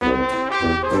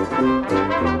You're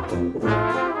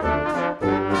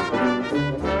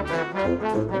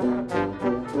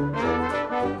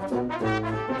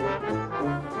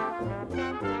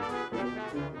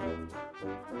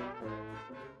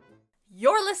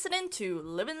listening to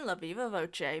Livin' La Viva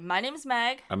Voce. My name is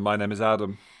Meg. And my name is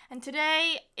Adam. And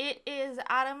today it is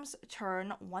Adam's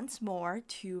turn once more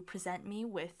to present me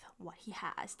with what he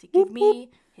has, to give me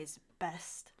his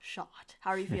best shot.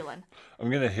 How are you feeling? I'm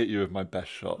going to hit you with my best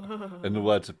shot, in the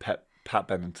words of Pat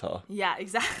Benatar. Yeah,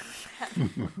 exactly.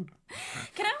 Can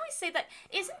I always say that,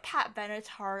 isn't Pat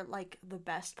Benatar like the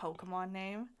best Pokemon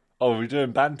name? Oh, are we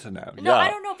doing banter now? No, yeah. I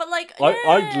don't know, but like...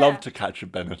 I'd love to catch a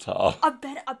Benatar.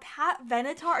 A Pat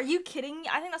Benatar? Are you kidding me?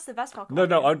 I think that's the best Pokemon No,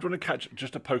 name. I'd want to catch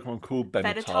just a Pokemon called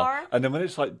Benatar. And then when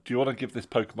it's like, do you want to give this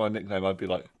Pokemon a nickname? I'd be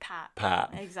like...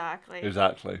 Pat.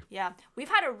 Exactly. Yeah. We've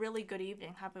had a really good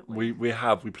evening, haven't we? We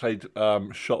have. We played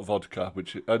shot vodka,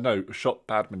 shot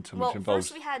badminton, which involves... Well,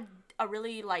 first we had a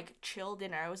really like chill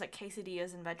dinner. It was like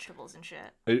quesadillas and vegetables and shit.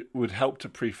 It would help to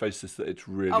preface this that it's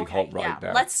really hot right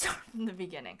now. Let's start from the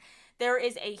beginning. There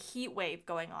is a heat wave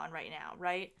going on right now,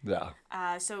 right? Yeah.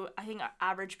 So I think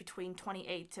average between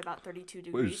 28 to about 32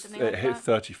 degrees. It hit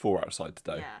 34 outside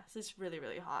today. Yeah, so it's really,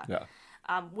 really hot. Yeah.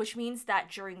 Which means that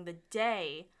during the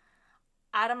day,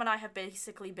 Adam and I have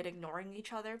basically been ignoring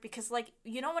each other because, like,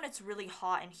 you know when it's really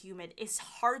hot and humid, it's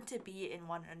hard to be in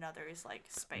one another's, like,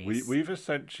 space. We've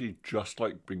essentially just,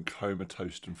 like, been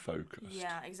comatose and focused.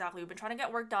 Yeah, exactly. We've been trying to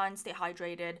get work done, stay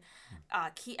hydrated,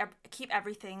 keep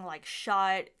everything, like,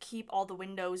 shut, keep all the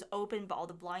windows open but all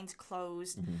the blinds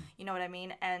closed, you know what I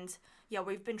mean? And... yeah,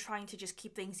 we've been trying to just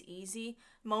keep things easy.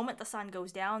 Moment the sun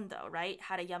goes down, though, right?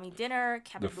 Had a yummy dinner,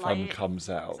 kept it light. The fun comes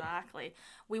out. Exactly.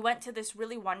 We went to this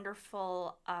really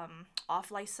wonderful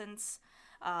off-license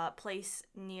place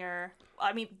near,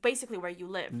 basically where you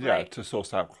live, right? Yeah, to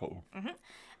source alcohol. Mm-hmm.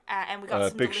 And we got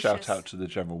some big delicious... shout out to the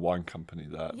General Wine Company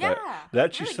there. Yeah, they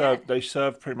actually they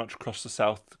serve pretty much across the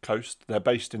south coast. They're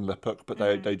based in Liphook, but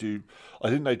they do, I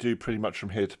think they do pretty much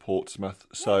from here to Portsmouth.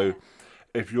 So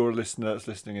if you're a listener that's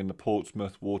listening in the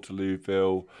Portsmouth,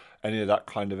 Waterlooville, any of that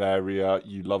kind of area,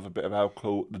 you love a bit of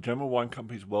alcohol, the General Wine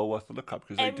Company is well worth a look up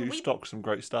because they do stock some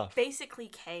great stuff. Basically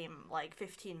came like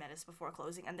 15 minutes before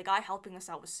closing, and the guy helping us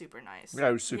out was super nice. Yeah,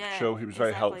 he was super chill. He was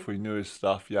very helpful. He knew his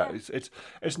stuff. Yeah.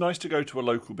 It's nice to go to a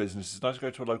local business. It's nice to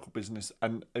go to a local business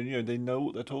and you know they know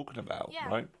what they're talking about,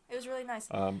 right? It was really nice.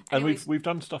 And we've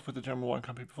done stuff with the General Wine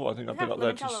Company before. I think I've been up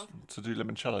there to do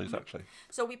limoncellos actually.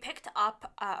 So we picked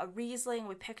up a Riesling.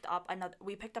 We picked up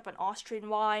an Austrian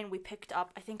wine. We picked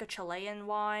up, I think, a Chilean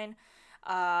wine.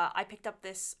 I picked up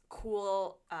this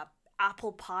cool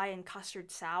apple pie and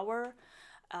custard sour.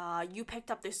 You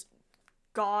picked up this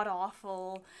god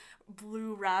awful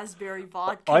blue raspberry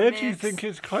vodka I actually mix. think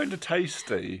it's kind of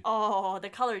tasty. Oh, the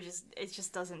color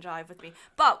just doesn't jive with me.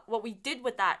 But what we did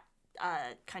with that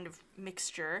kind of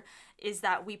mixture is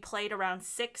that we played around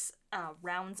 6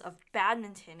 rounds of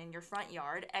badminton in your front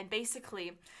yard, and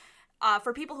basically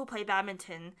for people who play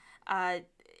badminton,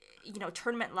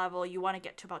 tournament level, you want to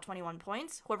get to about 21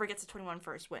 points. Whoever gets to 21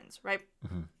 first wins, right?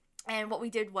 Mm-hmm. And what we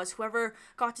did was whoever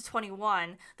got to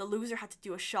 21, the loser had to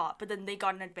do a shot, but then they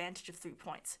got an advantage of 3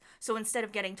 points. So instead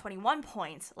of getting 21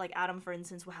 points, like Adam, for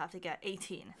instance, would have to get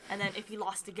 18. And then if he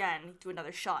lost again, do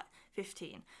another shot,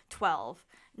 15, 12,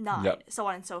 9, so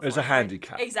on and so forth. There's a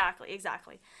handicap. Right?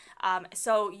 Exactly.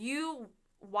 So you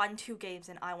won 2 games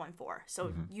and I won 4.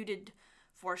 So you did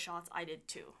 4 shots, I did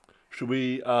 2. Should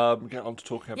we get on to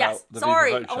talking about the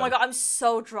sorry. Viva Voce? Oh my god, I'm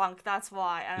so drunk. That's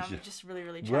why. And I'm just really,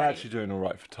 really chatty. We're actually doing all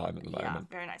right for time at the moment. Yeah,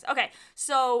 very nice. Okay,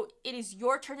 so it is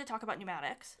your turn to talk about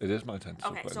pneumatics. It is my turn to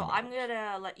talk about pneumatics. Okay, so I'm going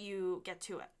to let you get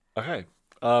to it. Okay.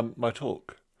 My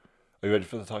talk. Are you ready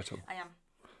for the title? I am.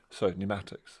 So,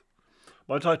 pneumatics.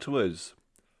 My title is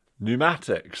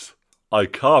Pneumatics. I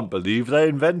can't believe they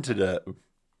invented it.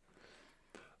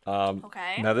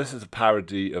 Okay. Now, this is a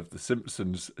parody of the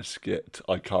Simpsons skit,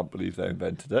 I Can't Believe They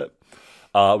Invented It,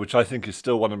 which I think is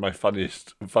still one of my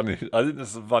funniest. I think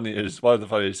this is one of the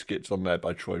funniest skits on there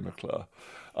by Troy McClure.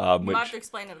 You might have to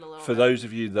explain it a little For bit. those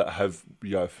of you that have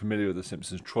familiar with The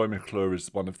Simpsons, Troy McClure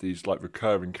is one of these like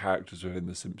recurring characters within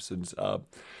The Simpsons.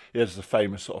 He has the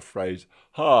famous sort of phrase,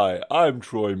 "Hi, I'm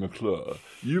Troy McClure.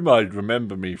 You might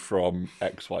remember me from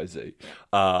XYZ."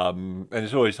 And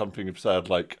it's always something absurd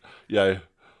like,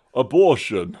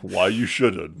 abortion, why you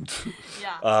shouldn't.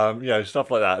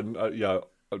 Stuff like that.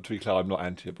 And to be clear, I'm not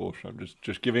anti-abortion. I'm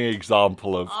just giving an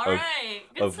example of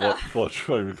what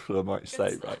Troy McClure might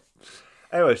say, right?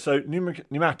 Anyway, so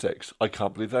pneumatics, I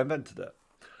can't believe they invented it.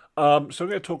 So I'm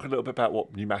going to talk a little bit about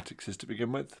what pneumatics is to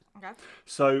begin with. Okay.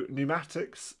 So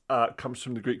pneumatics comes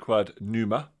from the Greek word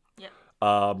pneuma,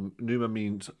 Pneuma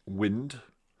means wind.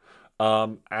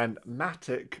 And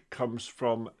matic comes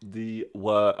from the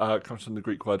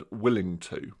Greek word willing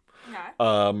to.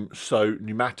 Okay. So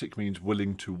pneumatic means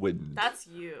willing to wind. That's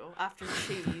you after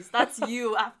cheese. That's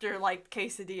you after like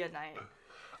quesadilla night.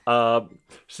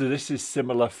 So this is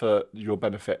similar for your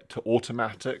benefit to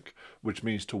automatic, which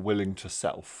means to willing to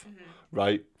self,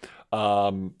 right?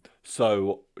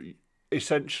 So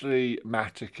essentially,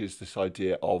 matic is this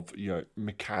idea of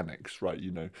mechanics, right?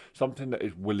 Something that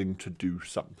is willing to do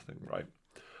something, right?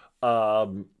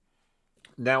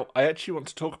 Now, I actually want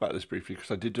to talk about this briefly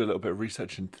because I did do a little bit of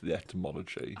research into the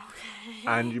etymology. Okay.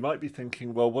 And you might be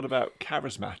thinking, well, what about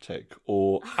charismatic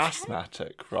or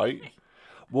asthmatic, right?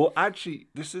 Well, actually,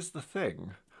 this is the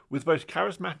thing. With both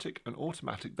charismatic and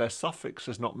automatic, their suffix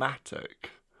is not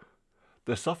matic.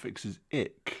 Their suffix is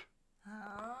ic.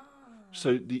 Oh.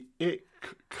 So the ic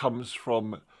comes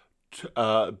from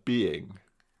being,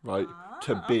 right?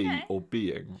 To be okay. or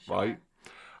being, right?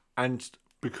 And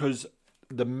because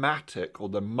the matic or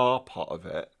the ma part of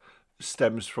it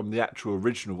stems from the actual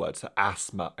original words, so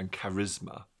asthma and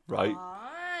charisma, right?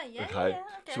 Yeah, Okay. yeah,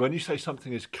 okay. So when you say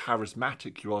something is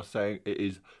charismatic, you are saying it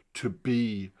is to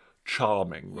be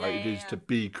charming, right? It is to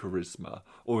be charisma,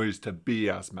 or is to be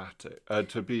asthmatic,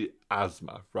 to be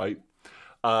asthma, right?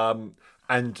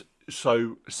 And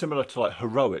so similar to like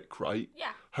heroic, right?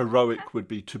 Yeah. Heroic would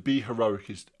be to be heroic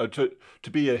is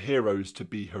to be a hero is to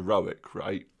be heroic,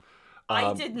 right?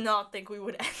 I did not think we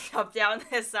would end up down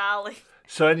this alley.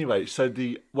 So anyway,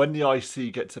 when the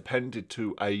IC gets appended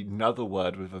to another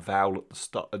word with a vowel at the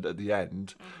start at the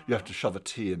end, you have to shove a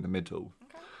T in the middle.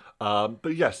 Okay.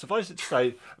 But yes, suffice it to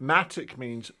say, matic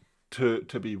means to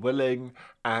be willing,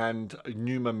 and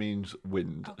pneuma means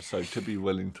wind. Okay. So to be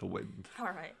willing to wind.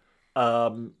 All right.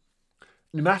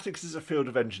 Pneumatics is a field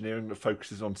of engineering that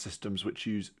focuses on systems which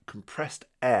use compressed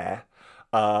air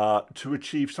to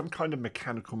achieve some kind of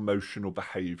mechanical motion or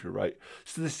behaviour, right?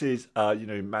 So this is,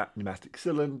 pneumatic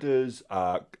cylinders,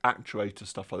 actuators,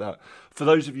 stuff like that. For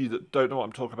those of you that don't know what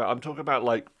I'm talking about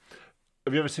like,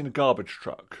 have you ever seen a garbage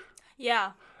truck?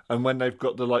 Yeah. And when they've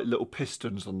got the like little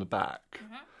pistons on the back.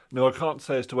 Now, I can't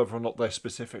say as to whether or not they're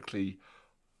specifically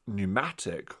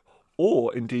pneumatic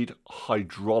or indeed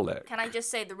hydraulic. Can I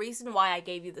just say the reason why I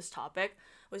gave you this topic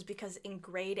was because in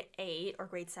grade 8 or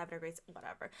grade 7 or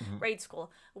grade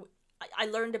school, I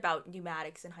learned about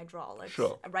pneumatics and hydraulics.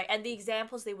 Sure. Right? And the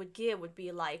examples they would give would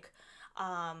be like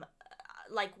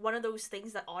one of those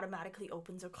things that automatically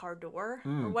opens a car door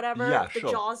or whatever. Yeah, the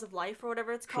sure. jaws of life or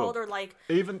whatever it's called. Or like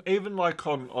even like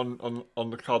on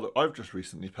the car that I've just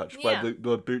recently touched, where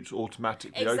the boots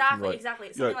automatically open, right?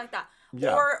 Exactly. Something like that.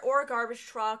 Yeah. Or a garbage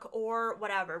truck or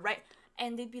whatever, right?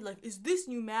 And they'd be like, is this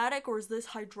pneumatic or is this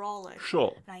hydraulic?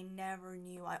 Sure. And I never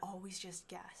knew. I always just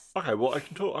guessed. Okay, well, I'm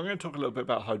going to talk a little bit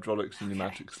about hydraulics and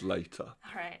pneumatics later.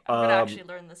 All right. I'm going to actually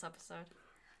learn this episode.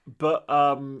 But,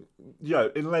 in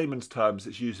layman's terms,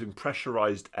 it's using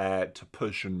pressurized air to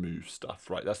push and move stuff,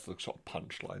 right? That's the sort of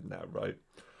punchline there, right?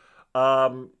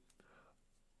 I'm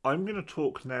going to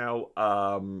talk now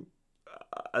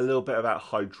a little bit about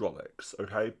hydraulics,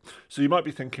 okay? So you might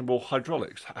be thinking, well,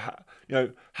 hydraulics,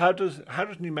 how does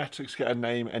pneumatics get a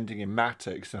name ending in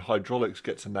matics and hydraulics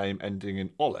gets a name ending in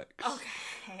olics?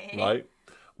 Okay. Right?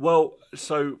 Well,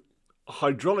 so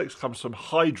hydraulics comes from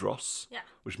hydros,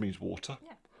 which means water,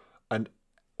 and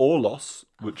olos,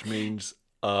 which means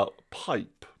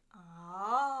pipe.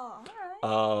 Oh,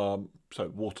 all right. So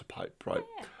water pipe, right?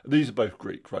 Yeah. These are both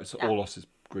Greek, right? So olos is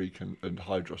Greek and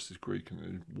hydros is Greek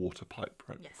and water pipe,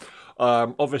 right? Yes.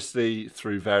 Obviously,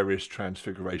 through various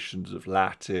transfigurations of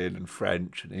Latin and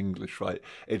French and English, right,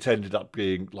 it's ended up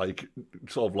being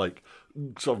sort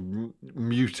of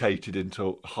mutated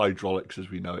into hydraulics as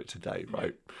we know it today,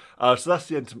 right? So that's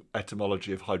the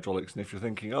etymology of hydraulics. And if you're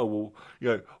thinking, oh well,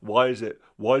 why is it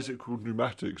called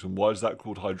pneumatics and why is that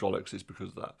called hydraulics? It's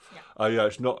because of that.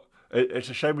 It's not. It's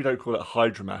a shame we don't call it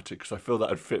hydromatic because I feel that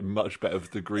would fit much better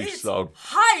with the Grease song.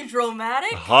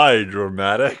 Hydromatic.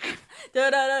 Hydromatic.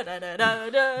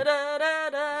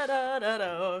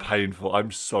 Painful.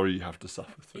 I'm sorry you have to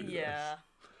suffer through this.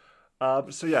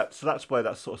 So that's where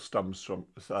that sort of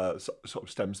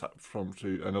stems from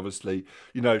too, and obviously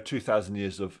 2,000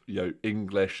 years of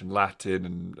English and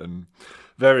Latin and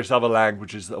various other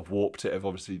languages that have warped it have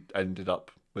obviously ended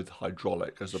up with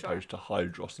hydraulic as opposed to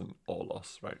hydros and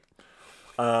olos, right?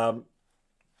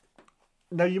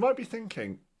 Now you might be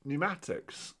thinking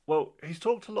pneumatics. Well, he's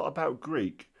talked a lot about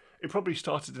Greek. It probably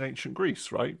started in ancient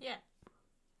Greece, right? Yeah.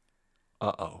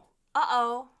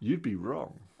 Uh-oh. You'd be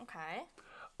wrong. Okay.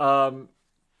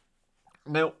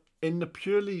 Now, in the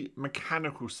purely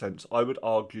mechanical sense, I would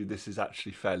argue this is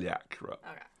actually fairly accurate.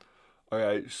 Okay.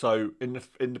 Okay, so in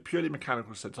the purely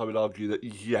mechanical sense, I would argue that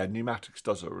pneumatics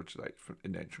does originate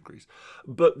in ancient Greece,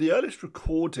 but the earliest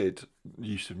recorded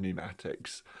use of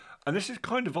pneumatics, and this is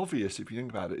kind of obvious if you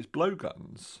think about it, is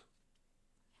blowguns.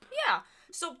 Yeah.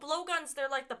 So blowguns, they're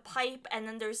like the pipe, and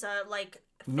then there's a like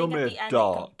thing Normally at a the end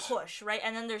dart. that you can push, right?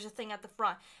 And then there's a thing at the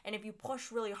front, and if you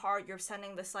push really hard, you're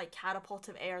sending this like catapult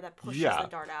of air that pushes the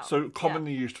dart out. So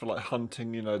commonly used for like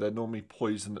hunting, they're normally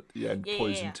poison at the end, Yeah,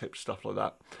 poison yeah. tips, stuff like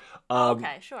that.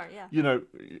 Okay, sure, yeah.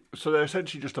 So they're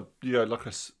essentially just a like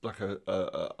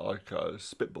a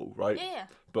spitball, right? Yeah.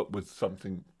 But with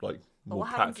something like But more what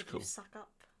happens practical. if you suck up?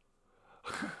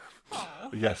 Oh.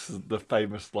 Yes, the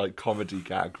famous like comedy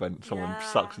gag when someone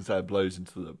sucks his air, blows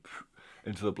into the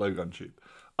blowgun tube.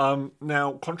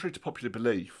 Now, contrary to popular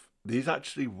belief, these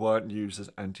actually weren't used as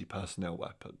anti-personnel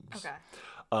weapons. Okay.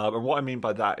 And what I mean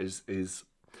by that is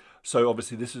so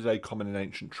obviously this is very common in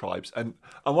ancient tribes, and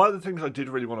one of the things I did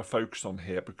really want to focus on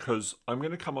here, because I'm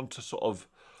going to come on to sort of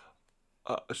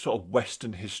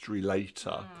Western history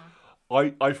later.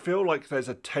 I feel like there's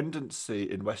a tendency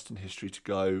in Western history to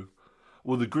go,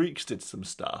 well, the Greeks did some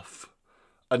stuff,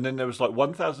 and then there was like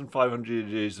 1,500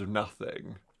 years of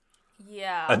nothing.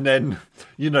 Yeah. And then,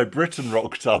 Britain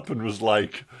rocked up and was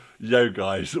like, yo,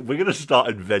 guys, we're going to start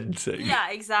inventing. Yeah,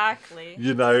 exactly.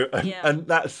 And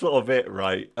that's sort of it,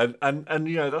 right? And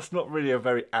that's not really a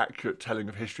very accurate telling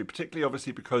of history, particularly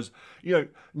obviously because,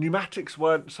 pneumatics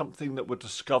weren't something that were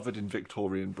discovered in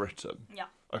Victorian Britain. Yeah.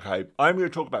 Okay, I'm going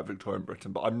to talk about Victorian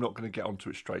Britain, but I'm not going to get onto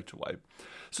it straight away.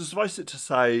 So suffice it to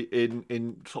say,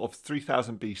 in sort of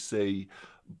 3000 BC,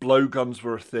 blowguns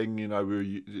were a thing.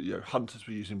 Hunters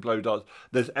were using blow darts.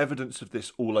 There's evidence of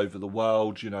this all over the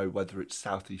world. Whether it's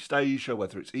Southeast Asia,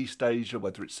 whether it's East Asia,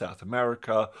 whether it's South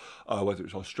America, whether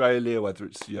it's Australia, whether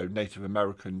it's Native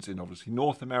Americans in obviously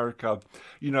North America.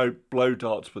 Blow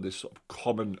darts were this sort of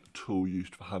common tool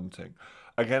used for hunting.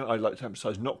 Again, I'd like to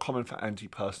emphasise, not common for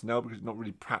anti-personnel because it's not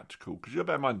really practical. Because you got to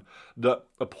bear in mind that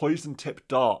a poison-tipped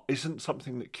dart isn't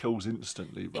something that kills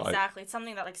instantly, right? Exactly. It's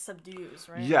something that like subdues,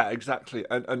 right? Yeah, exactly.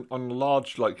 And on a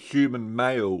large like human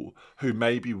male who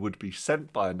maybe would be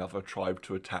sent by another tribe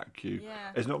to attack you,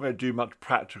 is not going to do much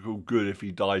practical good if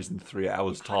he dies in 3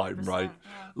 hours' time, right?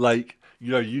 Yeah. Like,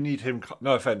 you need him,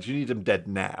 no offence, you need him dead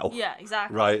now. Yeah,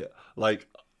 exactly. Right? Like,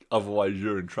 otherwise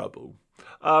you're in trouble.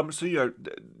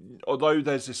 Although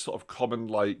there's this sort of common,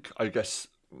 like, I guess,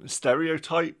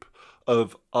 stereotype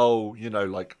of,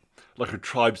 like a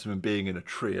tribesman being in a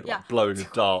tree and like blowing a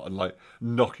dart and like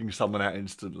knocking someone out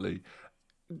instantly,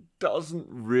 doesn't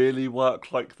really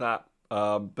work like that.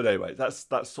 But anyway, that's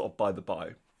sort of by the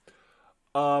by.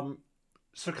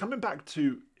 So coming back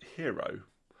to Hero,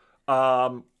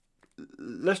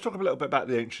 let's talk a little bit about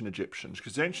the ancient Egyptians,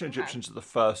 because the ancient Egyptians are the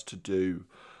first to do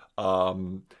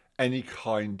any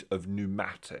kind of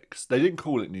pneumatics. They didn't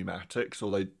call it pneumatics,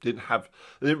 or they didn't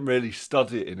really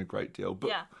study it in a great deal.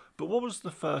 But what was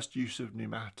the first use of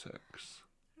pneumatics?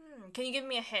 Can you give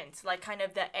me a hint, like kind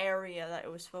of the area that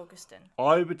it was focused in?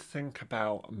 I would think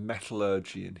about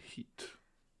metallurgy and heat.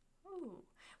 Ooh.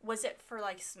 Was it for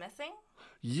like smithing?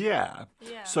 Yeah.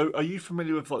 Yeah. So are you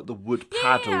familiar with like the wood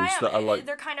paddles that are like...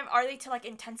 They're kind of, are they to like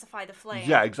intensify the flame?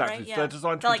 Yeah, exactly. Right? So they're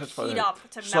designed to like intensify heat the up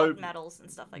to melt metals and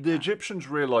stuff like that. The Egyptians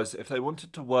realised that if they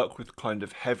wanted to work with kind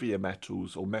of heavier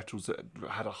metals or metals that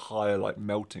had a higher like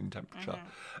melting temperature,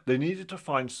 they needed to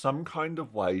find some kind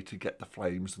of way to get the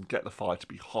flames and get the fire to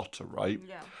be hotter, right?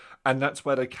 Yeah. And that's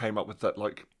where they came up with that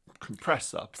like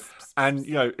compressor. And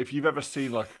if you've ever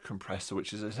seen like a compressor,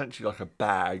 which is essentially like a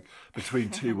bag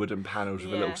between two wooden panels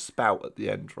with a little spout at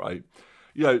the end, right?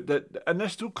 And they're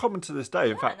still common to this day.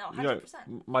 In fact,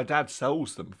 100%. My dad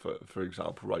sells them for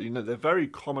example, right? They're very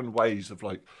common ways of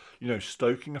like,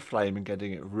 stoking a flame and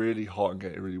getting it really hot and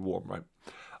getting it really warm,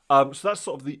 right? So that's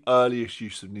sort of the earliest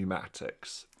use of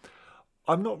pneumatics.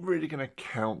 I'm not really going to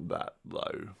count that,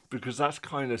 though, because that's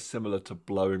kind of similar to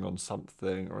blowing on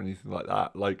something or anything like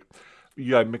that. Like,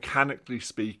 mechanically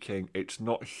speaking, it's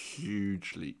not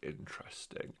hugely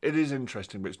interesting. It is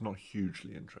interesting, but it's not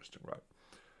hugely interesting, right?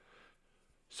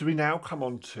 So we now come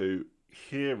on to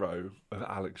Hero of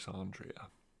Alexandria.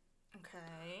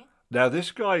 Okay. Now,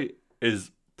 this guy is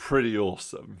pretty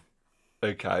awesome,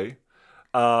 okay?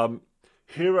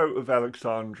 Hero of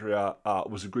Alexandria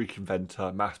was a Greek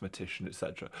inventor, mathematician,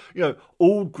 etc.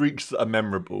 All Greeks that are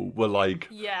memorable were like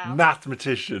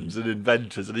mathematicians and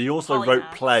inventors, and he also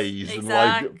wrote plays and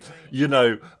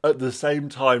at the same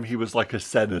time he was like a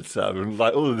senator and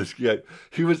like all of this.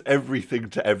 He was everything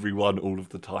to everyone all of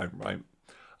the time, right?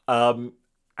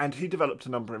 And he developed a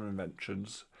number of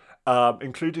inventions.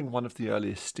 including one of the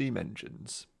earliest steam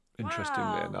engines,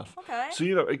 interestingly Wow, enough. okay.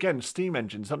 So, again, steam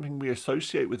engine, something we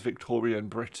associate with Victorian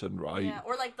Britain, right? Yeah,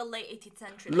 or like the late 18th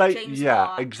century, like James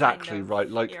Watt exactly, kind of right.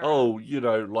 Like,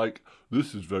 era. like,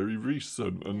 this is very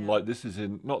recent, and Yeah. like, this is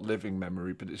in, not living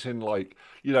memory, but it's in, like,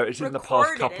 it's in the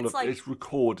past Recorded, couple it's of, like- it's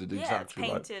recorded, Yeah, exactly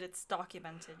it's right. painted, it's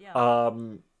documented, yeah.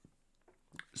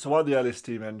 So one of the earliest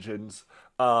steam engines,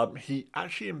 he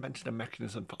actually invented a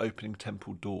mechanism for opening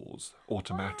temple doors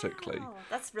automatically. Wow,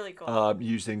 that's really cool.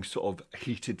 Using sort of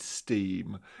heated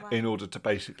steam in order to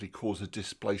basically cause a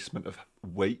displacement of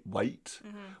weight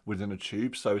within a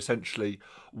tube. So essentially,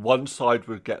 one side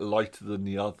would get lighter than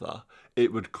the other.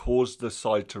 It would cause the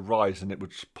side to rise, and it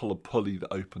would pull a pulley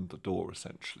that opened the door.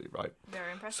 Essentially, right.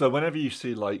 Very impressive. So whenever you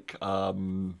see like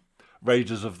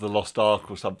Raiders of the Lost Ark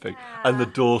or something, and the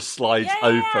door slides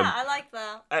open, I like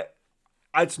that.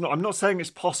 I'm not saying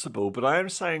it's possible, but I am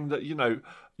saying that,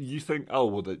 you think, oh,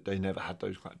 well, they never had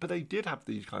those kind, but they did have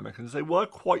these kind of mechanisms. They were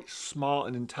quite smart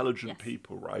and intelligent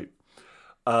people, right?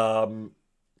 And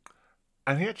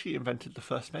he actually invented the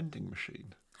first vending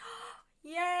machine.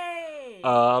 Yay!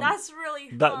 That's really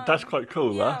fun. That's quite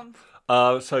cool,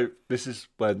 Yeah. So this is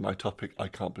where my topic, I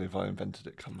can't believe I invented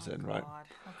it, comes in, right? God.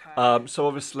 Okay. So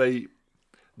obviously,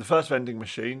 the first vending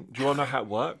machine, do you want to know how it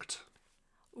worked?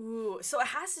 Ooh, so it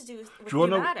has to do with Do you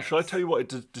want to know? pneumatics. Should I tell you what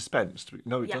it dispensed?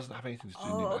 No, it Yeah. doesn't have anything to do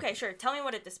with Oh, pneumatics. okay, sure. Tell me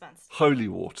what it dispensed. Holy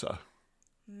water.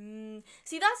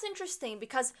 See, that's interesting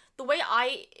because the way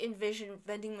I envision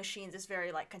vending machines is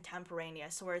very like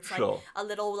contemporaneous, where it's like Sure. a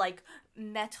little like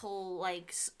metal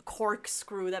like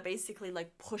corkscrew that basically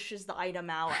like pushes the item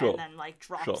out Sure. and then like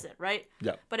drops Sure. it, right?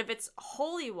 Yeah. But if it's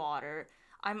holy water,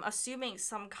 I'm assuming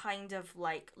some kind of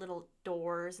like little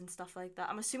doors and stuff like that.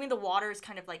 I'm assuming the water is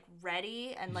kind of like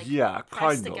ready and like Yeah,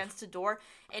 pressed kind of. against a door,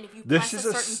 and if you This press is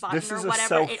a certain button this or is a whatever,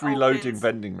 self-reloading it opens.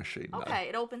 vending machine. Though. Okay,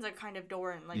 it opens a kind of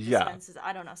door and like Yeah. dispenses.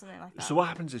 I don't know, something like that. So what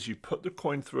happens is you put the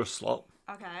coin through a slot.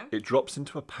 Okay. It drops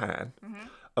into a pan,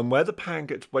 and where the pan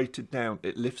gets weighted down,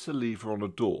 it lifts a lever on a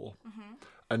door,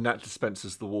 and that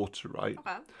dispenses the water, right?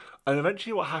 Okay. And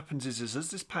eventually, what happens is as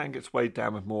this pan gets weighed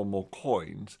down with more and more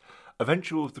coins,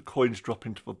 eventually all of the coins drop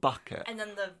into a bucket. And then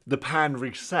the The pan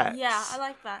resets. yeah, I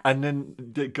like that. And then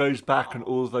it goes back, and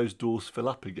all of those doors fill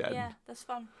up again. Yeah, that's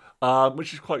fun.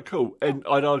 Which is quite cool, and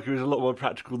I'd argue is a lot more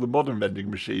practical than modern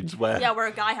vending machines, where Yeah, where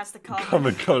a guy has to come. come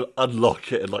and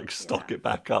unlock it and like stock it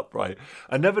back up, right?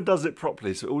 And never does it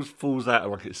properly, so it always falls out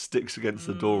and like it sticks against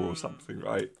the door or something,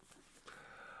 right?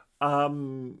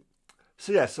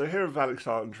 So Hero of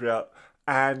Alexandria,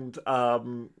 and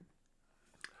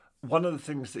one of the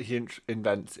things that he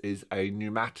invents is a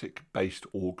pneumatic-based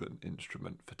organ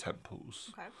instrument for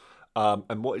temples. Okay.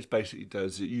 And what it basically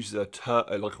does, it uses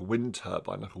like a wind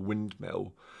turbine, like a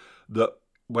windmill, that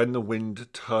when the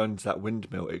wind turns that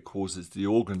windmill, it causes the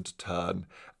organ to turn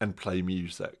and play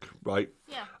music, right?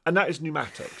 Yeah. And that is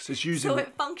pneumatics. It's using. So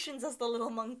it functions as the little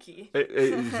monkey. It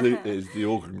is the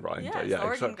organ grinder. Yeah,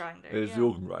 it's the organ grinder, It is the yeah.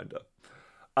 organ grinder.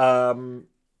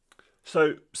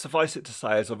 So suffice it to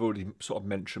say, as I've already sort of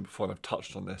mentioned before, and I've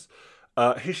touched on this,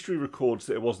 history records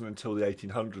that it wasn't until the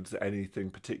 1800s that anything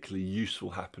particularly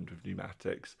useful happened with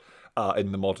pneumatics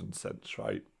in the modern sense,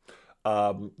 right?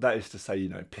 That is to say,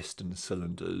 pistons,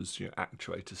 cylinders,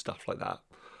 actuators, stuff like that.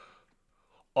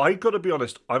 I got to be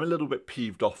honest, I'm a little bit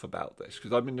peeved off about this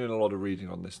because I've been doing a lot of reading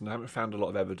on this and I haven't found a lot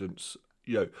of evidence.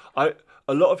 A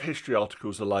lot of history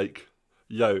articles are like,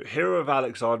 Hero of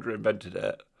Alexandria invented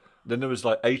it. Then there was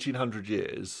like 1800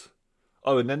 years.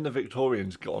 Oh, and then the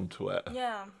Victorians got onto it.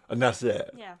 Yeah. And that's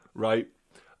it. Yeah. Right?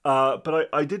 But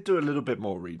I did do a little bit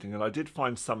more reading and I did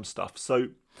find some stuff. So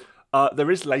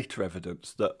there is later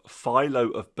evidence that Philo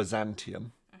of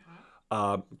Byzantium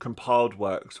compiled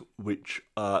works which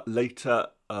would later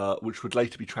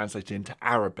be translated into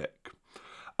Arabic.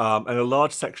 And a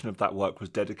large section of that work was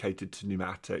dedicated to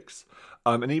pneumatics.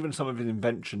 And even some of his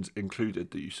inventions included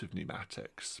the use of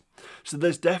pneumatics. So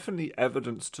there's definitely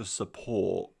evidence to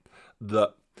support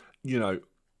that,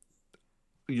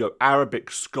 Arabic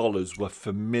scholars were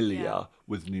familiar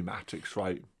with pneumatics,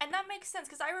 right? And that makes sense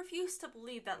because I refuse to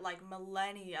believe that like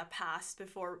millennia passed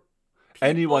before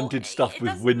Anyone did stuff it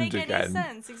with doesn't wind make again. Any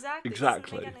sense. Exactly.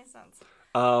 Exactly. It doesn't make any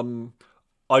sense.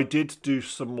 I did do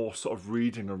some more sort of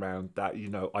reading around that.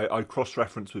 I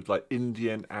cross-referenced with like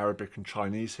Indian, Arabic, and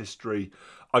Chinese history.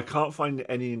 I can't find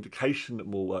any indication that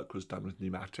more work was done with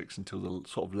pneumatics until the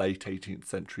sort of late 18th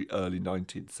century, early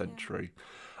 19th century.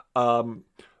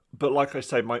 But like I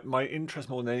say, my interest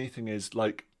more than anything is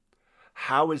like,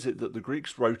 how is it that the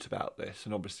Greeks wrote about this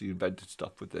and obviously invented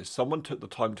stuff with this? Someone took the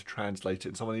time to translate it,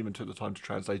 and someone even took the time to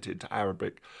translate it into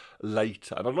Arabic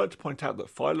later. And I'd like to point out that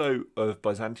Philo of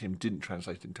Byzantium didn't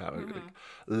translate it into Arabic.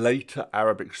 Later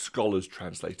Arabic scholars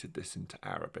translated this into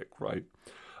Arabic, right?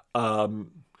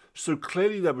 So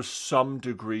clearly there was some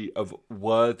degree of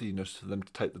worthiness for them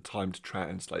to take the time to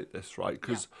translate this, right?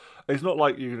 Because it's not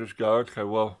like you can just go, okay,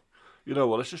 well, you know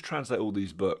what, let's just translate all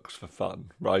these books for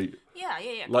fun, right? Yeah.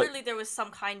 Like, clearly there was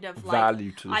some kind of like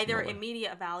value to this either knowledge.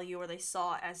 immediate value, or they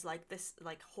saw as like this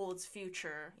like holds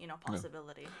future,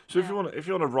 possibility. So if you want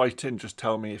to write in, just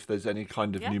tell me if there's any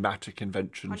kind of pneumatic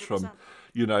inventions 100%. from,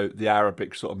 the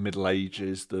Arabic sort of Middle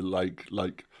Ages, the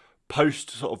like post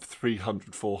sort of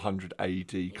 300, 400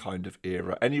 AD kind of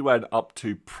era, anywhere up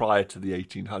to prior to the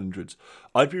 1800s.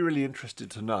 I'd be really interested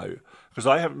to know, because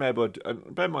I haven't been able to,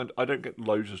 and bear in mind, I don't get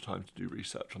loads of time to do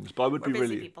research on this, but I would We're be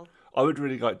busy really, people. I would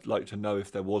really like to know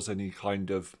if there was any kind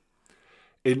of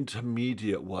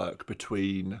intermediate work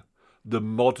between the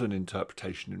modern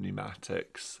interpretation of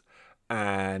pneumatics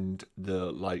and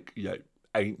the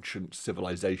ancient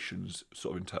civilizations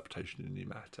sort of interpretation of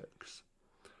pneumatics.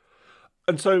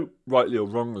 And so, rightly or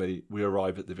wrongly, we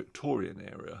arrive at the Victorian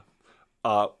era,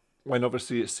 when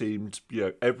obviously it seemed,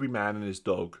 every man and his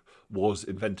dog was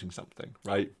inventing something,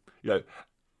 right?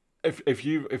 If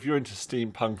you're into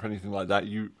steampunk or anything like that,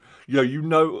 you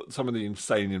know some of the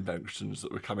insane inventions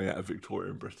that were coming out of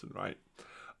Victorian Britain, right?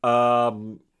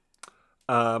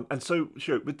 And so,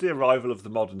 with the arrival of the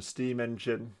modern steam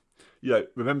engine,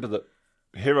 remember that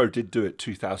Hero did do it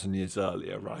 2,000 years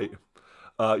earlier, right?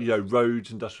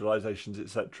 Roads, industrializations,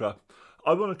 etc.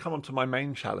 I want to come on to my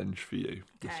main challenge for you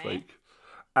this week.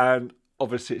 And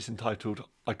obviously it's entitled,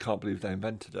 I Can't Believe They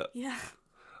Invented It. Yeah.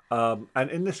 And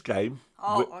in this game,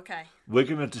 we're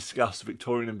going to discuss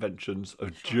Victorian inventions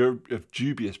of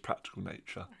dubious practical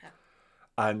nature. Okay.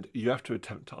 And you have to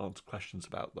attempt to answer questions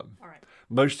about them. All right.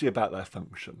 Mostly about their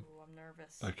function. Ooh, I'm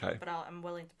nervous. Okay. But I'm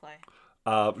willing to play.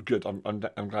 Good. I'm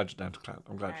glad you're down to clown.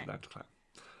 You're down to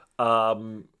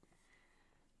clown.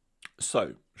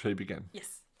 So, shall we begin?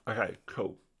 Yes. Okay,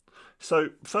 cool. So,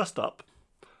 first up,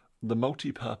 the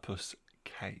multi-purpose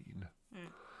cane.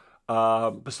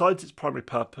 Besides its primary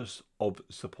purpose of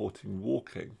supporting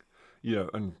walking,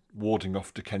 and warding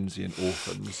off Dickensian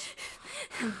orphans.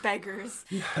 Beggars.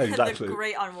 Yeah, exactly. The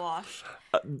great unwashed.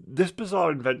 This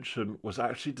bizarre invention was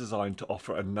actually designed to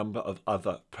offer a number of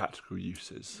other practical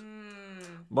uses.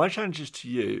 My challenge is to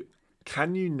you.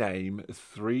 Can you name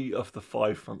 3 of the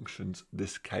 5 functions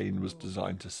this cane was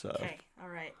designed to serve? Okay, all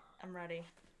right. I'm ready.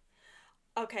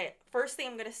 Okay, first thing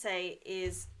I'm going to say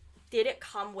is, did it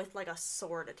come with, like, a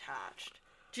sword attached?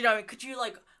 Do you know what I mean? Could you,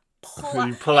 like, pull out...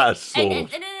 You pull out a sword. And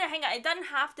hang on. It doesn't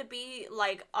have to be,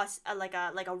 like,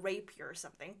 a rapier or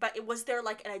something. But was there,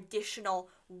 like, an additional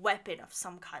weapon of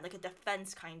some kind? Like a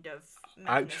defense kind of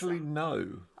mechanism? Actually, no.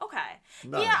 Okay.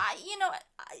 No. Yeah,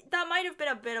 that might have been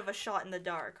a bit of a shot in the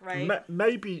dark, right?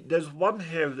 Maybe there's one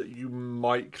here that you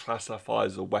might classify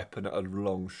as a weapon at a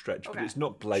long stretch, but it's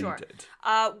not bladed.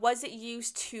 Sure. Was it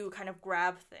used to kind of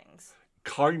grab things?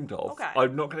 Kind of. Okay.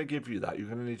 I'm not going to give you that. You're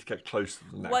going to need to get closer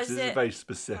than that. This is very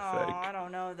specific. Oh, I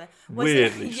don't know.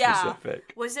 Weirdly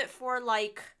specific. Was it for,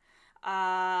 like,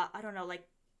 I don't know, like,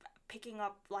 picking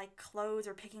up, like, clothes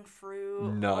or picking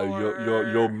fruit? No,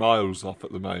 you're miles off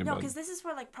at the moment. No, because this is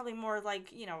for, like, probably more,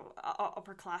 like,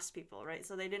 upper class people, right?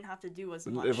 So they didn't have to do as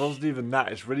much. It wasn't even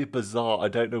that. It's really bizarre. I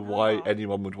don't know why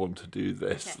anyone would want to do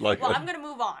this. Okay. Like, I'm going to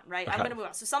move on, right? Okay. I'm going to move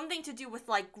on. So something to do with,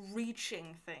 like,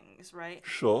 reaching things, right?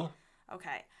 Sure.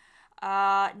 Okay.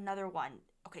 Another one.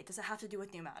 Okay, does it have to do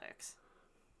with pneumatics?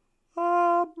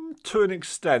 To an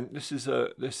extent, this is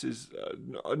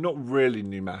not really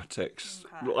pneumatics.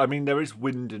 Okay. I mean, there is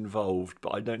wind involved,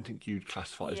 but I don't think you'd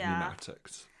classify as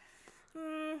pneumatics.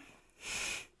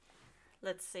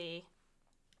 Let's see.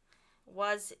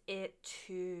 Was it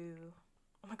to...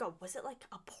 Oh my god, was it like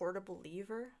a portable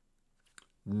lever?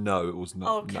 No, it was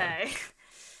not. Okay.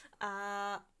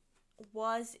 No.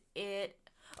 Was it...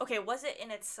 Okay, was it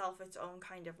in itself its own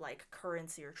kind of, like,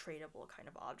 currency or tradable kind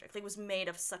of object? Like, it was made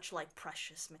of such, like,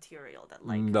 precious material that,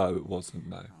 like... No, it wasn't,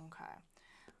 no.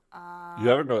 Okay. You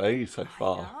haven't got any so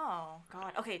far. Oh,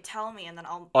 God. Okay, tell me, and then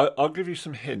I'll give you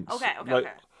some hints. Okay.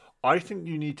 I think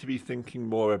you need to be thinking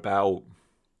more about...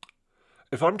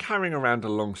 If I'm carrying around a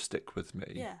long stick with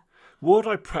me, what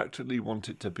would I practically want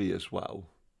it to be as well?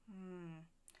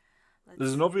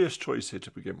 There's an obvious choice here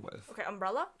to begin with. Okay,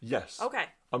 umbrella? Yes. Okay.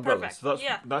 Umbrella. Perfect. So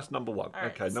that's number 1. All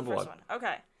right, okay, number 1.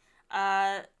 Okay.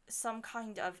 Some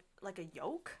kind of, like, a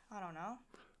yoke? I don't know.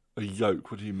 A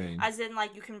yoke? What do you mean? As in,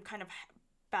 like, you can kind of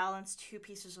balance two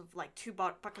pieces of like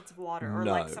buckets of water or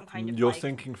No, like some kind of you're like,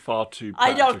 thinking far too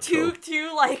I practical. know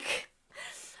two like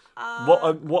What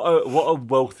are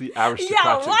wealthy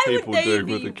aristocratic why people would they doing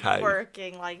be with a cave?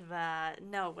 working like that?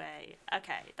 No way.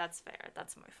 Okay, that's fair.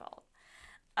 That's my fault.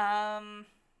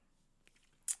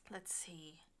 Let's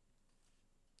see.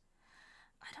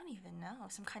 I don't even know.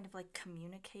 Some kind of like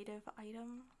communicative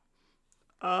item.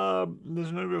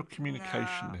 There's no real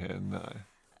communication No. here. No.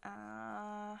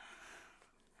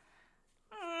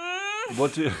 Mm.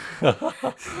 What do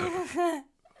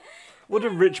what do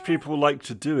rich people like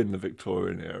to do in the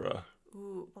Victorian era?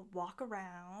 Ooh, walk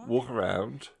around. Walk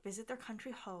around, Visit their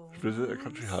country homes. visit their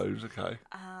country homes. Okay.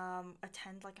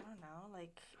 Attend like I don't know,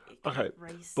 like Okay.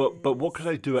 races. But what could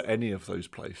they do at any of those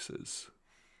places?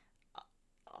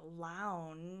 A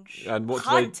lounge. And what do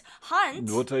hunt. Hunt.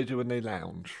 What do they do when they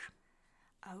lounge?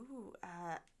 Oh,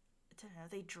 I don't know.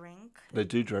 They drink. They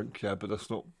do drink, yeah, but that's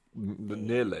not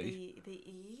nearly. They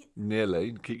eat.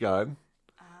 Nearly. Keep going.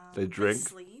 They drink. They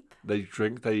sleep. They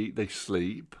drink. They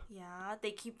sleep. Yeah.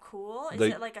 They keep cool. Is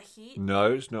They- it like a heat?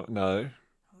 No, it's not. No.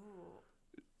 Ooh,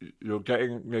 You're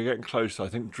getting closer. I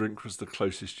think drink was the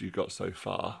closest you got so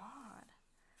far. God.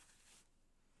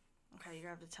 Okay, you're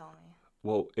gonna have to tell me.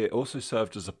 Well, it also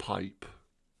served as a pipe.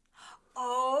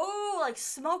 Oh, like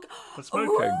smoke. For smoking.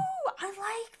 Ooh, I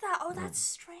like that. Oh, that's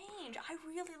strange. I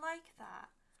really like that.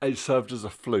 It served as a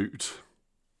flute.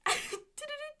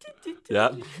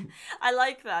 Yeah. I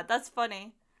like that. That's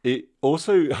funny. It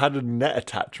also had a net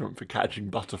attachment for catching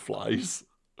butterflies.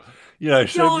 You know, Yo,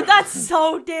 so that's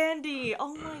so dandy.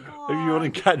 Oh my god. if you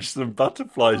want to catch some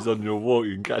butterflies on your walk,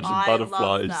 you can catch some I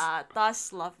butterflies. love that.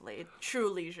 That's lovely.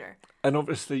 True leisure. And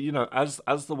obviously, you know, as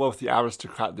the wealthy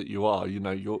aristocrat that you are, you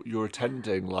know, you're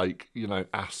attending like, you know,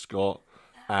 Ascot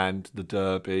and the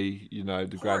Derby, you know,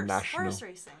 the Grand National. Horse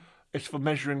racing. It's for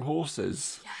measuring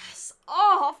horses. Yes.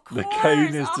 Oh, of course. The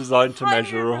cane is designed to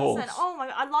measure a 100%. horse. Oh my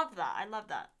god, I love that. I love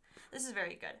that. This is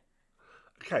very good.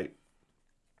 Okay.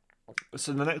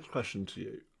 So the next question to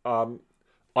you.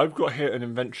 I've got here an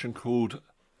invention called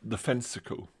the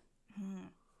fensicle.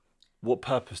 What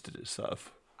purpose did it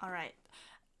serve? All right.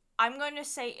 I'm going to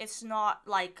say it's not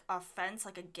like a fence,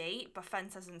 like a gate, but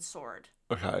fence as in sword.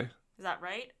 Okay. Is that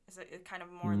right? Is it kind of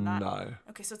more than that? No.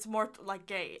 Okay, so it's more like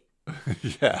gate.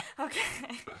 Yeah. Okay.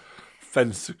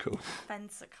 Fensicle.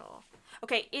 Fensicle.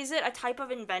 Okay, is it a type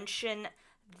of invention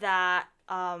that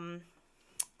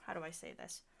how do I say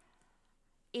this?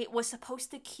 It was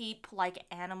supposed to keep like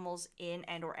animals in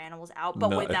and or animals out, but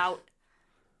No. without.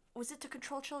 Was it to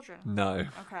control children? No.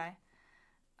 Okay.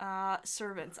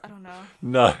 Servants. I don't know.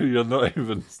 No, you're not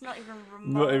even. It's not even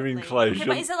Not even remotely. close. Okay,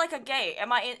 but is it like a gate?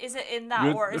 Is it in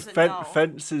that or is it fen- no?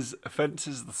 Fence is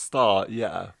the start.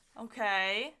 Yeah.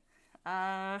 Okay.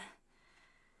 I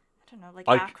don't know, like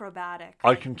I- acrobatic.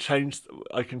 I can change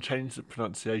the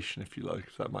pronunciation if you like.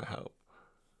 If that might help.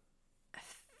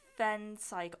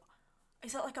 Fencycle.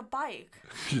 Is it like a bike?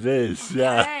 It is.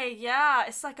 Yeah. Hey, yeah,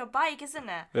 it's like a bike, isn't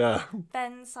it? Yeah.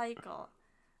 Fencycle.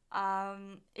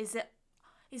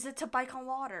 Is it to bike on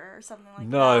water or something like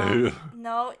No. that?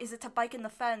 No. Is it to bike in the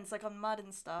fence, like on mud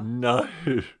and stuff? No.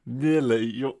 Nearly.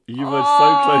 You were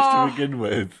so close to begin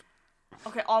with.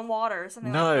 Okay, on water or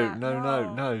something No. like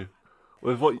that. No.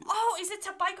 With what? Oh, is it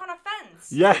to bike on a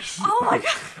fence? Yes. Oh my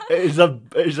god.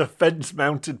 It is a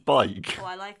fence-mounted bike. Oh,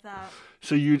 I like that.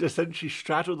 So you'd essentially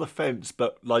straddle the fence,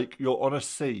 but like you're on a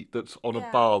seat that's on a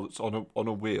Yeah. bar that's on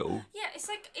a wheel. Yeah, it's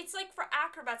like for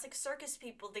acrobats, like circus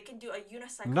people, they can do a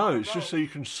unicycle. No, on a it's just so rope. you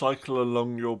can cycle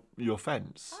along your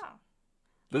fence. Oh,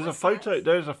 There's a that's photo. nice.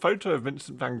 There's a photo of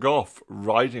Vincent van Gogh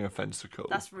riding a fensicle.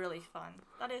 that's really fun.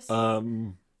 That is.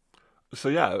 So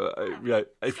yeah, yeah.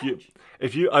 strange.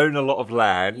 If you own a lot of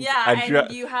land, Yeah, and and you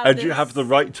you have you have the this-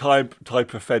 right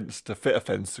type of fence to fit a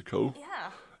fensicle,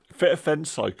 yeah, fit a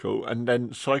fence cycle, and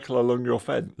then cycle along your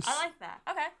fence. I like that.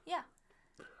 Okay, yeah,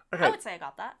 Okay, I would say I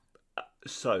got that.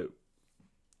 so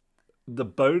the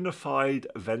bona fide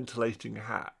ventilating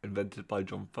hat invented by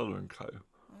John Fuller and Co.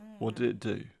 What did it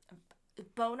do?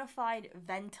 Bona fide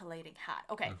ventilating hat.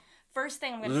 Okay, first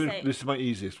thing I'm gonna say. This is my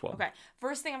easiest one. Okay,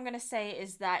 first thing I'm gonna say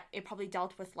is that it probably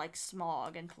dealt with like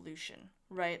smog and pollution,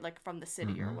 right? Like from the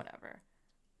city Mm-hmm. or whatever.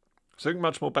 Something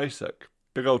much more basic.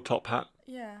 Big old top hat.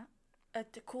 Yeah,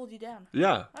 it cooled you down.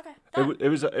 Yeah. Okay, It, done.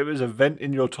 it was a vent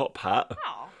in your top hat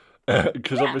Wow.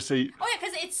 because Yeah. obviously Oh yeah,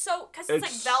 because it's It's-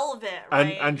 like velvet,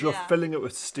 right? and you're yeah. filling it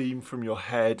with steam from your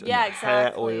head and Yeah, hair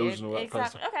exactly. oils and all that kind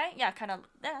of exactly. stuff. Okay, yeah, kind of.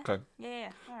 Yeah. Okay.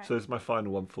 Yeah. All right. So this is my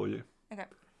final one for you. Okay.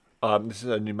 This is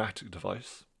a pneumatic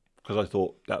device because I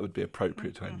thought that would be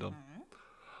appropriate to end on.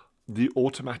 Mm-hmm. The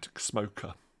automatic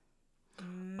smoker.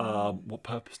 Mm. What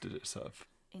purpose did it serve?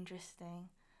 Interesting.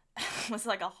 was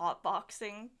like a hot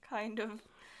boxing kind of.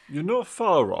 You're not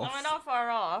far off. I'm not far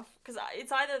off because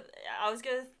it's either I was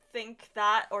gonna think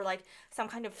that or like some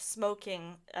kind of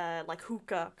smoking, like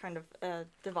hookah kind of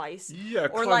device. Yeah,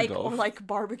 or kind of. or like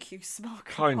barbecue smoke.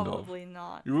 Kind of. Probably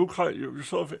not. You're all you're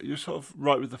sort of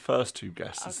right with the first two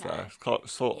guesses Okay. there.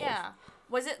 Sort of. Yeah.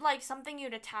 Was it like something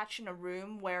you'd attach in a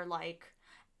room where like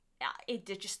it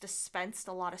did just dispensed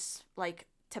a lot of like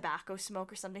tobacco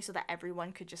smoke or something so that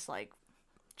everyone could just like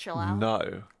chill out?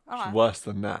 No, Okay. it's worse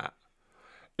than that.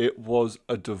 It was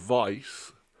a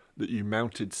device that you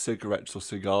mounted cigarettes or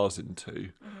cigars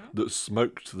into that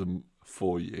smoked them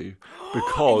for you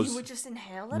because And you would just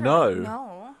inhale it? No. Or?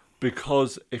 No.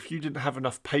 because if you didn't have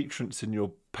enough patrons in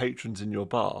your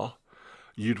bar,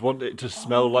 you'd want it to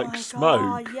smell like my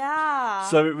smoke. God, yeah.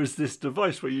 So it was this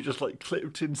device where you just like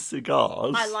clipped in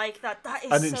cigars. I like that. That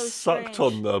is and so it sucked strange.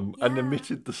 on them and Yeah.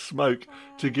 emitted the smoke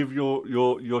to give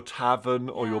your tavern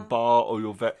or your bar or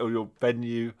your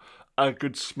venue a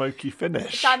good smoky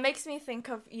finish. That makes me think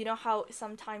of, you know how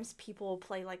sometimes people will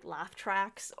play like laugh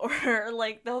tracks or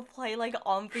like they'll play like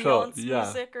ambiance yeah,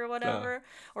 music or whatever,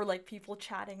 or like people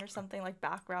chatting or something like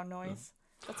background noise.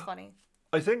 That's funny.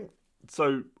 I think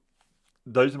so.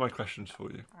 Those are my questions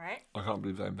for you. All right. I can't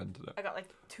believe they invented it. I got like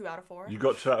 2 out of 4. You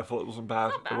got 2 out of 4. It wasn't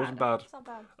bad. It wasn't bad. It's not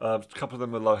bad. A couple of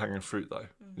them are low hanging fruit though.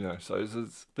 You know, so it's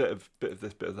a bit of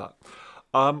this, bit of that.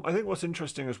 I think what's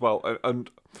interesting as well,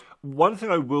 and one thing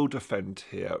I will defend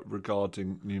here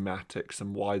regarding pneumatics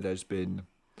and why there's been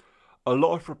a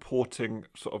lot of reporting,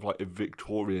 sort of like a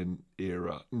Victorian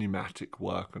era pneumatic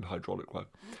work and hydraulic work,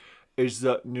 is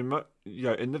that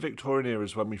in the Victorian era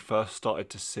is when we first started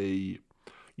to see,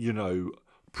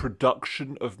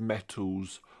 production of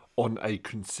metals on a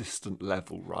consistent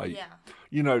level, right?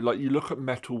 Yeah. Like you look at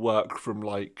metalwork from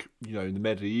like, the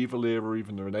medieval era,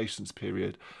 even the Renaissance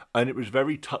period, and it was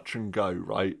very touch and go,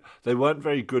 right? They weren't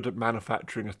very good at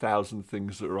manufacturing 1,000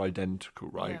 things that are identical,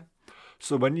 right? Yeah.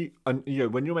 So when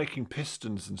you're making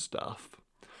pistons and stuff,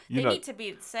 They need to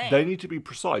be the same. they need to be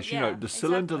precise. Yeah, The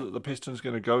cylinder exactly. that the piston's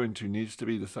going to go into needs to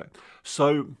be the same.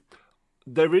 So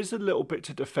there is a little bit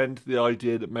to defend the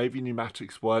idea that maybe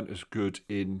pneumatics weren't as good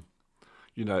in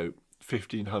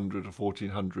 1500 or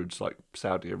 1400s like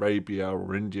Saudi Arabia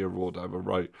or India or whatever,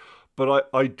 right? But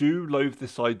I do loathe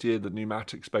this idea that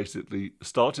pneumatics basically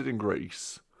started in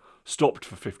Greece, stopped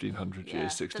for 1500 Yeah,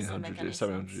 years, doesn't 1600 make any years,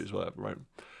 700 sense. years, whatever, right?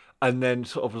 And then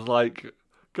sort of was like,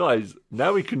 guys,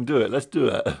 now we can do it, let's do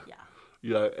it.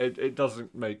 Yeah. It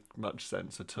doesn't make much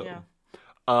sense at all. Yeah.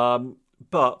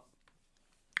 But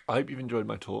I hope you've enjoyed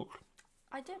my talk.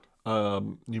 I did.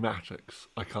 Pneumatics.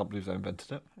 I can't believe they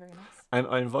invented it. Very nice. And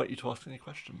I invite you to ask any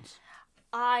questions.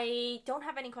 I don't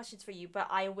have any questions for you, but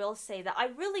I will say that I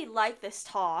really like this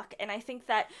talk, and I think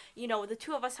that, the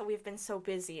two of us, we've been so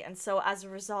busy, and so as a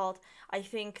result, I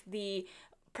think the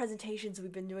presentations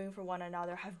we've been doing for one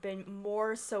another have been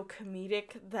more so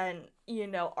comedic than,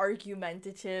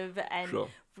 argumentative and Sure.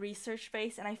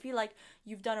 research-based, and I feel like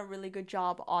you've done a really good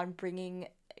job on bringing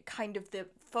kind of the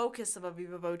focus of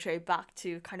Aviva Voce back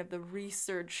to kind of the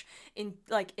research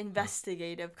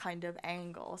investigative kind of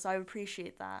angle. So I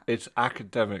appreciate that. It's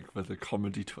academic with a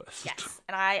comedy twist. Yes,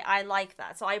 and I like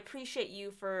that. So I appreciate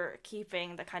you for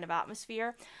keeping the kind of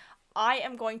atmosphere. I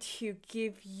am going to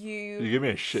give you... You give me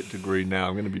a shit degree now,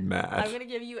 I'm going to be mad. I'm going to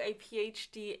give you a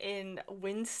PhD in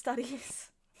wind studies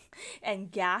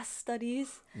and gas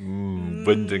studies.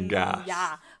 Wind and gas.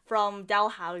 Yeah, from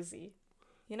Dalhousie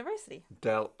University.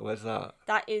 Where's that?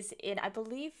 That is in, I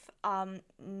believe,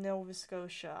 Nova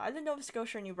Scotia. Either Nova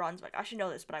Scotia or New Brunswick. I should know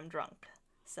this, but I'm drunk.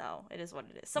 So it is what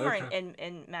it is. Somewhere Okay. in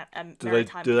Do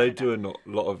maritime they Canada. do a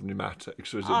lot of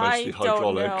pneumatics, or is it I mostly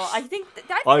hydraulics? don't know. I think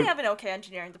I- they have an okay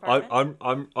engineering department.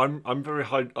 I'm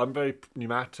very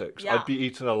pneumatics. Yeah. I'd be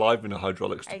eaten alive in a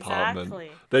hydraulics department.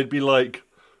 Exactly. They'd be like,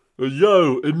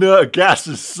 "Yo, inert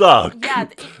gases suck. Yeah,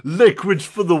 Liquids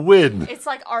for the win." It's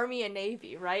like Army and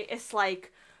Navy, right? It's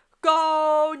like,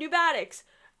 go pneumatics,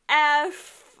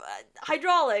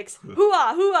 hydraulics,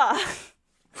 hooah.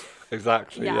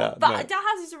 Exactly. Yeah. but no.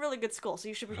 Dalhousie's a really good school, so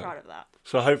you should be proud of that.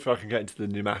 So hopefully I can get into the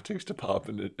pneumatics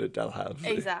department at Dalhousie.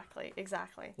 Exactly.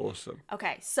 Awesome.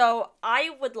 Okay, so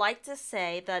I would like to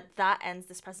say that ends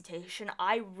this presentation.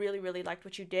 I really, really liked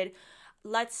what you did.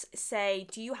 Let's say,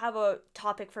 do you have a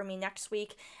topic for me next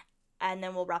week? And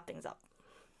then we'll wrap things up.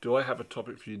 Do I have a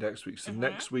topic for you next week? So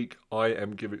next week I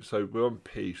am giving. So we're on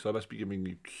P, so I must be giving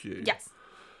you Q. Yes.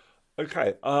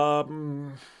 Okay.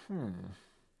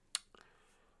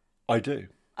 I do.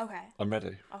 Okay. I'm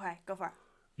ready. Okay, go for it.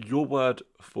 Your word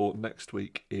for next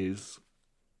week is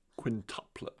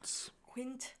quintuplets.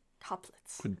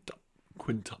 Quintuplets.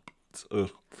 Quintup.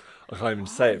 Ugh. I can't even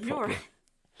say it You're- properly.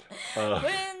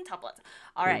 Quintuplets.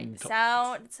 All right, Quintuplets.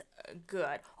 sounds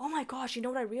good. Oh my gosh, you know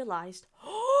what I realized?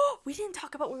 We didn't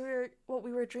talk about what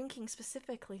we were drinking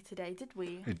specifically today, did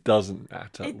we? It doesn't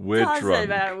matter. It We're doesn't drunk.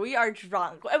 matter. We are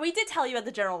drunk. And we did tell you at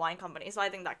the General Wine Company, so I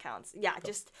think that counts. Yeah,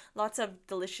 just lots of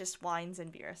delicious wines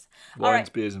and beers. All Wines,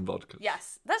 right. beers, and vodka.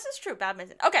 Yes, this is true.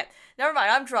 Badminton. Okay, never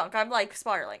mind. I'm drunk. I'm like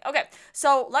spiraling. Okay,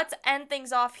 so let's end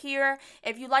things off here.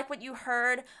 If you like what you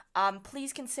heard,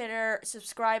 please consider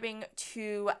subscribing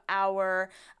to our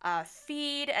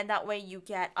feed, and that way you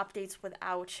get updates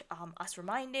without us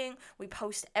reminding. We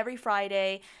post every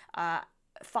Friday,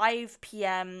 5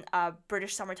 p.m.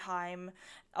 British summertime,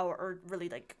 or really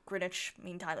like Greenwich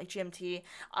Mean Time, like GMT,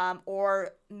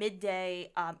 or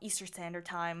midday Eastern Standard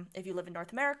Time if you live in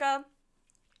North America.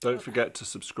 Don't forget to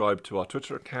subscribe to our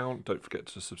Twitter account. Don't forget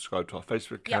to subscribe to our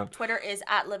Facebook Yeah, account. Twitter is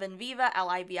at LivinViva,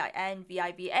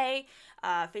 LIVINVIVA.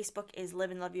 Facebook is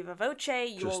Livin La Viva Voce.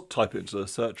 Just type it into the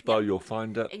search bar, you'll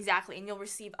find it. Exactly, and you'll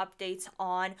receive updates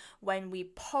on when we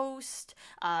post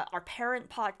our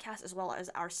parent podcast as well as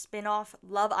our spin-off,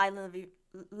 Love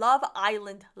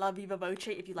Island La Viva Voce,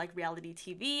 if you like reality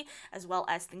TV, as well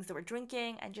as things that we're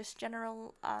drinking and just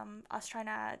general us trying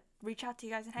to reach out to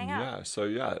you guys and hang out. Yeah, so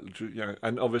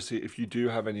and obviously if you do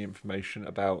have any information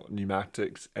about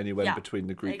pneumatics anywhere Yeah, between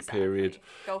the Greek exactly. period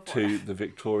Go for to it. the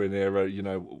Victorian era,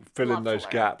 fill Love in to those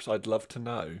learn. gaps, I'd love to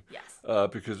know. Yes.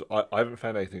 Because I haven't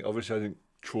found anything. Obviously, I think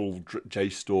trawl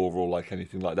JSTOR or like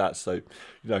anything like that. So,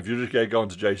 if you're just going to go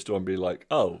onto JSTOR and be like,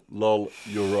 oh, lol,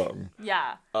 you're wrong.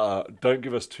 Yeah. Don't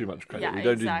give us too much credit. Yeah, We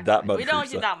don't exactly. do that much We don't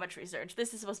research. do that much research.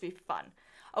 This is supposed to be fun.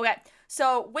 Okay,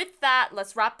 so with that,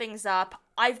 let's wrap things up.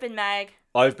 I've been Meg.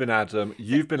 I've been Adam.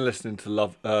 You've been listening to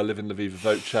Livin La Viva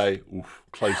Voce. Oof,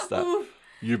 close that. Oof.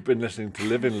 You've been listening to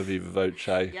Livin La Viva Voce.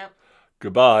 Yep.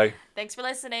 Goodbye. Thanks for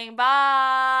listening.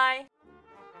 Bye.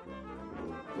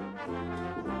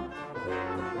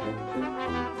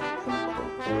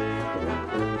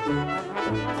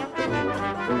 Thank you.